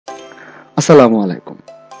আসসালামু আলাইকুম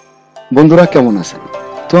বন্ধুরা, কেমন আছেন?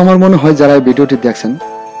 তো আমার মনে হয় যারা এই ভিডিওটি দেখছেন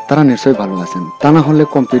তারা নিশ্চয়ই ভালো আছেন, তা না হলে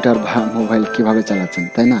কম্পিউটার বা মোবাইল কিভাবে চালাচ্ছেন,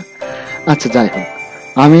 তাই না? আচ্ছা, যাই হোক,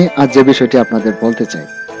 আমি আজ যে বিষয়টি আপনাদের বলতে চাই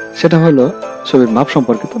সেটা হলো ছবির মাপ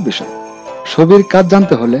সম্পর্কিত বিষয়। ছবির কাজ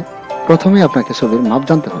জানতে হলে প্রথমে আপনাকে ছবির মাপ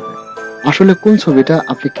জানতে হবে। আসলে কোন ছবিটা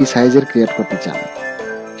আপনি কি সাইজের ক্রিয়েট করতে চান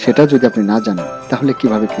সেটা যদি আপনি না জানেন তাহলে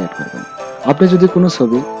কিভাবে ক্রিয়েট করবেন? আপনি যদি কোনো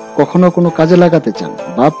ছবি কখনো কোনো কাজে লাগাতে চান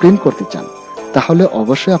বা প্রিন্ট করতে চান তাহলে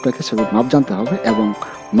অবশ্যই আপনাকে ছবির মাপ জানতে হবে, এবং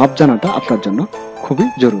মাপ জানাটা আপনার জন্য খুবই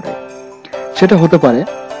জরুরি। সেটা হতে পারে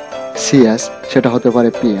সিএস, সেটা হতে পারে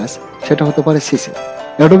পিএস, সেটা হতে পারে সিসি।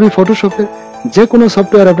 অ্যাডোবি ফটোশপের যে কোনো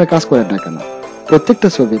সফটওয়্যার আপনি কাজ করেন না কেন, প্রত্যেকটা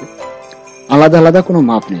ছবির আলাদা আলাদা কোনো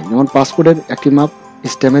মাপ নেই। যেমন পাসপোর্টের একই মাপ,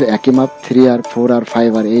 স্টেমের একই মাপ, 3R, 4R,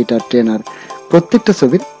 5R, 8R, 10R, প্রত্যেকটা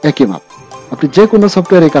ছবির একই মাপ। আপনি যে কোনো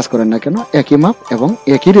সফটওয়্যারে কাজ করেন না কেন একই মাপ এবং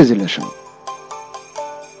একই রেজুলেশন।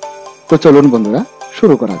 তো চলুন বন্ধুরা,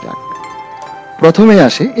 শুরু করা যাক। প্রথমে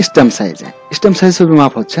আসি স্টেম সাইজে। স্টেম সাইজ ছবির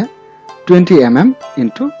মাপ হচ্ছে 20mm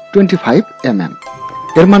ইন্টু 25mm।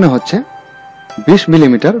 এর মানে হচ্ছে 20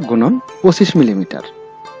 মিলিমিটার গুণন 25 মিলিমিটার,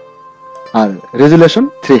 আর রেজুলেশন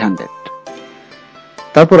 300।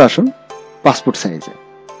 তারপর আসুন পাসপোর্ট সাইজে।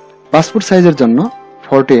 পাসপোর্ট সাইজের জন্য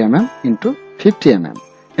 40mm ইন্টু 50mm।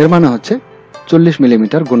 এর মানে হচ্ছে 40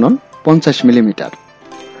 মিলিমিটার গুণন 50 মিলিমিটার।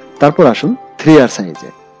 তারপর আসুন 3R সাইজে।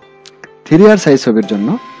 3R সাইজ ছবির জন্য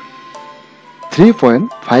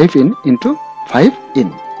 3.5 ইন ইন্টু 5 ইন।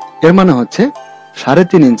 এর মানে হচ্ছে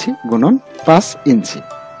 3.5 ইঞ্চি গুণন 5 ইঞ্চি।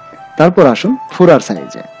 তারপর আসুন 4R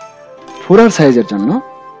সাইজে। 4R সাইজের জন্য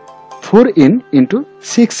 4 ইন ইন্টু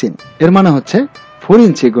 6 ইন। এর মানে হচ্ছে 4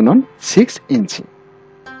 ইঞ্চি গুণন 6 ইঞ্চি।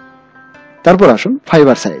 তারপর আসুন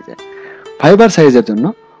 5R সাইজে। 5R সাইজের জন্য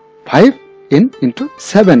 5 ইন ইন্টু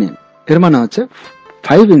 7 ইন। এর মানে হচ্ছে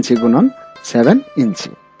 5 ইঞ্চি গুণন 7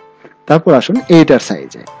 ইঞ্চি। তারপর আসুন 8R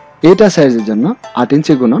সাইজে। 8R সাইজের জন্য 8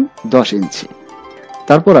 ইঞ্চি গুণন 10 ইঞ্চি।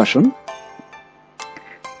 তারপর আসুন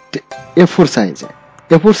A4 সাইজে।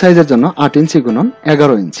 A4 সাইজের জন্য 8 ইঞ্চি গুণন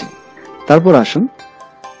 11 ইঞ্চি। তারপর আসুন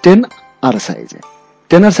 10R সাইজে।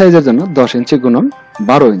 10R সাইজের জন্য 10 ইঞ্চি গুণন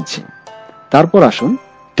 12 ইঞ্চি। তারপর আসুন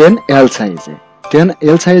 10L সাইজে।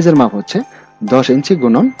 10L সাইজের মাপ হচ্ছে 10 ইঞ্চি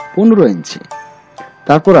গুণন 15 ইঞ্চি।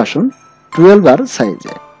 তারপর আসুন 12R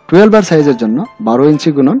সাইজে। 12R সাইজের জন্য 12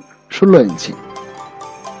 ইঞ্চি গুণন 16 ইঞ্চি।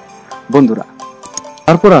 বন্ধুরা,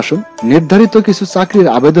 তারপর আসুন নির্ধারিত কিছু চাকরির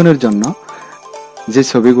আবেদনের জন্য যে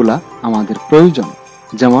ছবিগুলা আমাদের প্রয়োজন,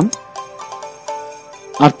 যেমন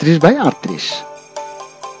 38x38।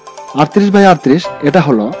 38x38 এটা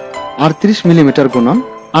হলো 38 মিলিমিটার গুণন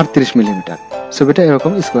 38 মিলিমিটার। ছবিটা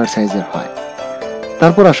এরকম স্কোয়ার সাইজের হয়।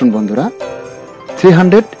 তারপর আসুন বন্ধুরা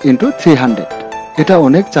 300 ইন্টু 300। এটা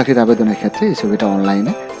অনেক চাকরির আবেদনের ক্ষেত্রে এই ছবিটা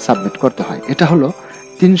অনলাইনে সাবমিট করতে হয়। এটা হলো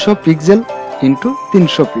 300 পিক্সেল ইন্টু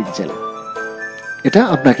 300 পিক্সেল। এটা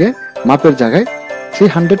আপনাকে মাপের জায়গায়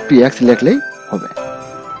 300px লিখলেই হবে।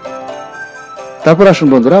 তারপর আসুন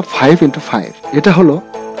বন্ধুরা 5 ইন্টু 5। এটা হলো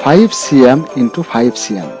 5 cm ইন্টু 5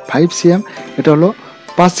 cm। 5 cm এটা হলো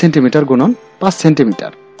 5 সেন্টিমিটার গুণন 5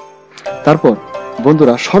 সেন্টিমিটার। তারপর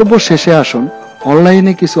বন্ধুরা সর্বশেষে আসুন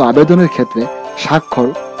অনলাইনে কিছু আবেদনের ক্ষেত্রে স্বাক্ষর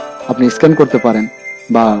আপনি স্ক্যান করতে পারেন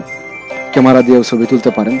বা ক্যামেরা দিয়েও ছবি তুলতে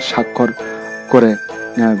পারেন। স্বাক্ষর করে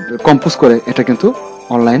কম্পোজ করে এটা কিন্তু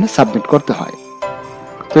অনলাইনে সাবমিট করতে হয়।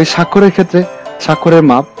 তো এই স্বাক্ষরের ক্ষেত্রে স্বাক্ষরের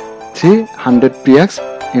মাপ 300px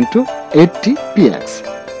ইন্টু 80px।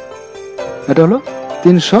 এটা হলো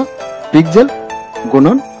 300 পিক্সেল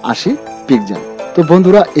গুণন 80 পিক্সেল। তো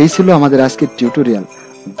বন্ধুরা, এই ছিল আমাদের আজকের টিউটোরিয়াল।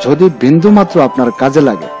 যদি বিন্দু মাত্র আপনার কাজে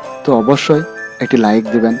লাগে তো অবশ্যই একটি লাইক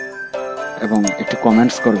দিবেন এবং একটি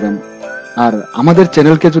কমেন্টস করবেন। আর আমাদের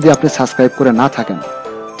চ্যানেলকে যদি আপনি সাবস্ক্রাইব করে না থাকেন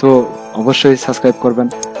তো অবশ্যই সাবস্ক্রাইব করবেন।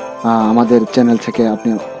 আমাদের চ্যানেল থেকে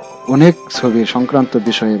আপনি অনেক ছবি সংক্রান্ত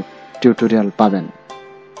বিষয়ের টিউটোরিয়াল পাবেন।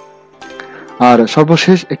 আর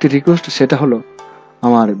সর্বশেষ একটি রিকোয়েস্ট, সেটা হলো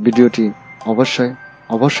আমার ভিডিওটি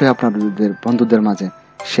অবশ্যই আপনাদের বন্ধুদের মাঝে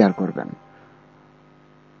শেয়ার করবেন।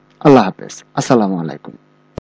 আল্লাহ হাফেজ। আসসালামু আলাইকুম।